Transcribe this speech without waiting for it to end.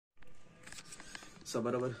सब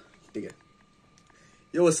बराबर ठीक है।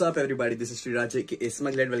 Yo what's up everybody, this is Shri के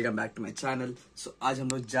स्मगलेट। Welcome back to my channel. सो आज हम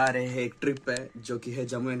लोग जा रहे हैं एक ट्रिप पे जो कि है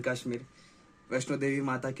जम्मू एंड कश्मीर, वैष्णो देवी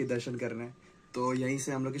माता के दर्शन करने। तो यहीं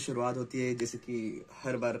से हम लोग की शुरुआत होती है, जैसे कि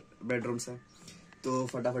हर बार बेडरूम से। तो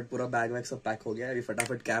फटाफट पूरा बैग वैग सब पैक हो गया है। अभी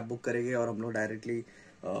फटाफट कैब बुक करेंगे और हम लोग डायरेक्टली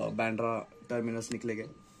बांद्रा टर्मिनस निकलेंगे।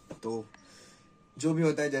 तो जो भी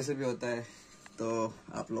होता है जैसे भी होता है, तो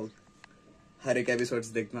आप लोग हर एक एपिसोड्स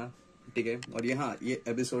देखना, ठीक है। और ये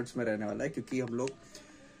एपिसोड्स में रहने वाला है क्योंकि हम लोग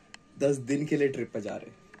 10 दिन के लिए ट्रिप पे जा रहे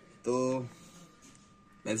हैं। तो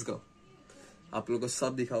लेट्स गो। आप लोगों को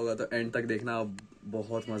सब दिखा होगा तो एंड तक देखना,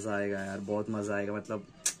 बहुत मजा आएगा यार, बहुत मजा आएगा मतलब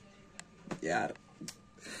यार।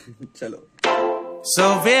 चलो। So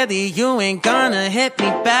really you ain't gonna hit me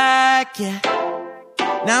back, yeah.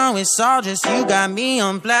 Now it's all just you got me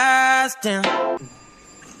on blast, yeah.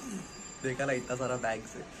 देखा ना इतना सारा बैग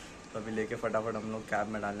से। तो अभी लेके फटाफट हम लोग कैब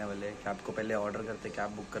में डालने वाले हैं। कैब को पहले ऑर्डर करते,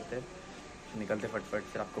 कैब बुक करते, निकलते फटफट,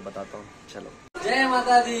 फिर आपको बताता हूँ। चलो। जय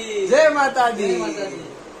माता दी, जय माता दी।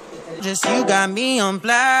 Just you got me on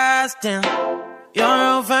blast, yeah. You're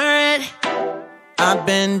over it, I've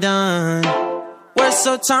been done. We're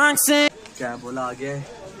so toxic. क्या बोला आगे?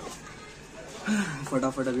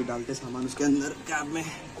 फटाफट अभी डालते सामान उसके अंदर कैब में।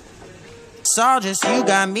 So just you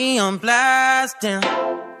got me on blast, yeah.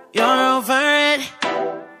 You're over it,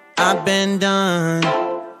 I've been done.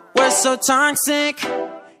 We're so toxic.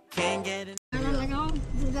 Can't get it.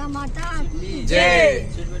 Durga माता की जय।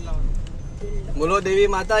 बोलो देवी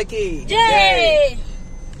माता की जय,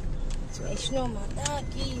 वैष्णो माता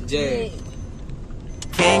की जय।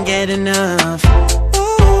 Can't get enough.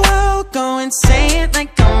 Oh, go and say it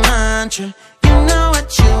like a mantra. You know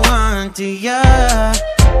what you want, do ya?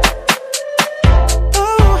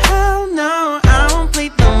 Oh, hell no, I won't play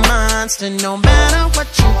the monster, no matter what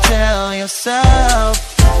you tell yourself.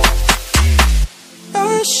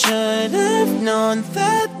 I should have known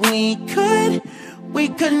that we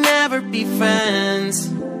could never be friends.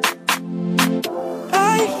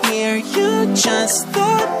 I hear you just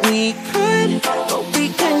thought we could, but we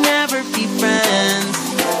could never be friends.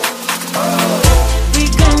 We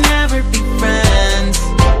could never be friends.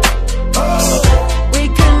 We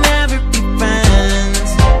could never be friends.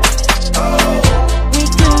 We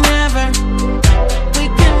could never, we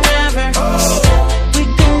could never, we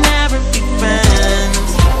could never be friends.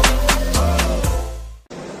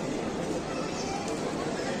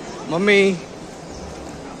 Mummy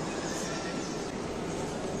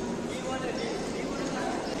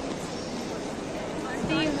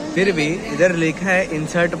फिर भी इधर लिखा है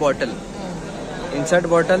insert bottle. Insert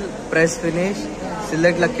bottle, press finish,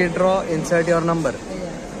 select lucky draw, insert your number,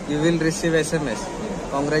 you will receive SMS।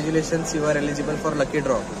 Congratulations, you are eligible for lucky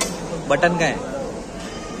draw. Button का है?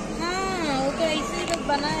 हाँ, वो तो ऐसे ही लोग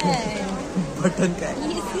बनाया है। बटन का है?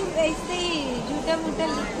 ये सिर्फ ऐसे ही झूठा मूठा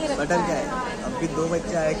लिख के रखा बटन का है? अभी 2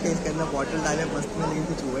 बच्चे आए थे, इसके अंदर बॉटल डाले मस्त में, लेकिन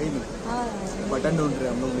कुछ हुआ ही नहीं। हाँ। बटन ढूंढ रहे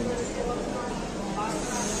हम लोग नहीं।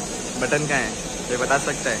 बटन का है? कोई बता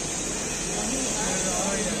सकता है?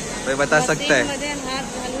 कोई बता सकता है? हाथ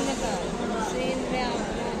घालू नका, ट्रेन में हाथ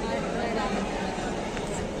डालू।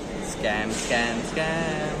 Scam scam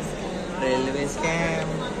scam, railway scam.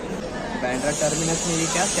 Bandra terminus में ये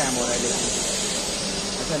क्या स्कैम हो रहा है? लेकिन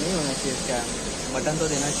ऐसा नहीं होना चाहिए स्कैम। बटन तो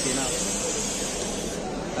देना चाहिए ना।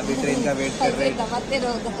 अभी ट्रेन का वेट कर रहे हैं।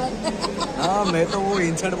 हाँ, मैं तो वो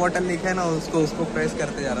इंसर्ट बॉटल लिखा है ना, उसको प्रेस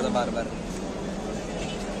करते जा रहा था बार बार।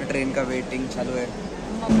 ट्रेन का वेटिंग चालू है।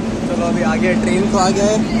 चलो अभी आगे ट्रेन तो आ गया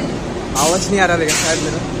है। आवाज नहीं आ रहा लेकिन शायद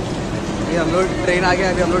मेरा। अभी हम लोग ट्रेन आ गया,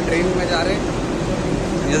 अभी हम लोग ट्रेन में जा रहे हैं।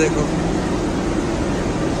 ये देखो,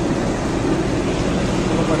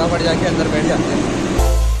 तो फटाफट जाके अंदर बैठ जाते हैं।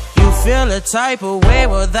 You feel a type of way,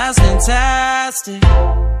 well that's fantastic.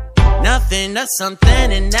 Nothing to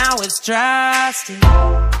something and now it's drastic.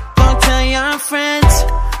 Don't tell your friends,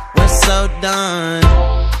 we're so done.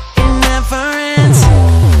 It never ends,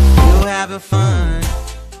 you having fun.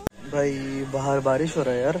 भाई बाहर बारिश हो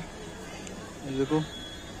रहा है यार, देखो।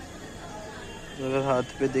 अगर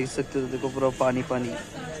हाथ पे देख सकते हो तो देखो पूरा पानी पानी।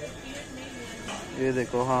 ये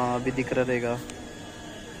देखो, हाँ अभी दिख रहा रहेगा।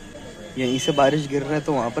 यहीं से बारिश गिर रहा है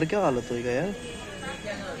तो वहां पर क्या हालत होएगा यार।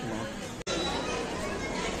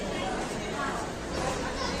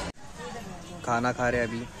 खाना खा रहे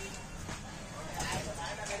अभी।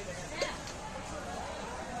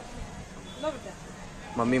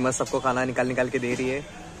 मम्मी मस्त सबको खाना निकाल के दे रही है।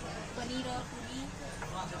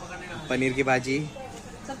 पनीर की भाजी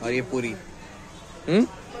और ये पूरी।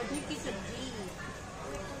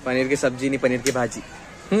 पनीर की सब्जी नहीं, पनीर की भाजी।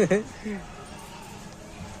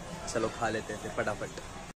 चलो खा लेते हैं फिर फटाफट।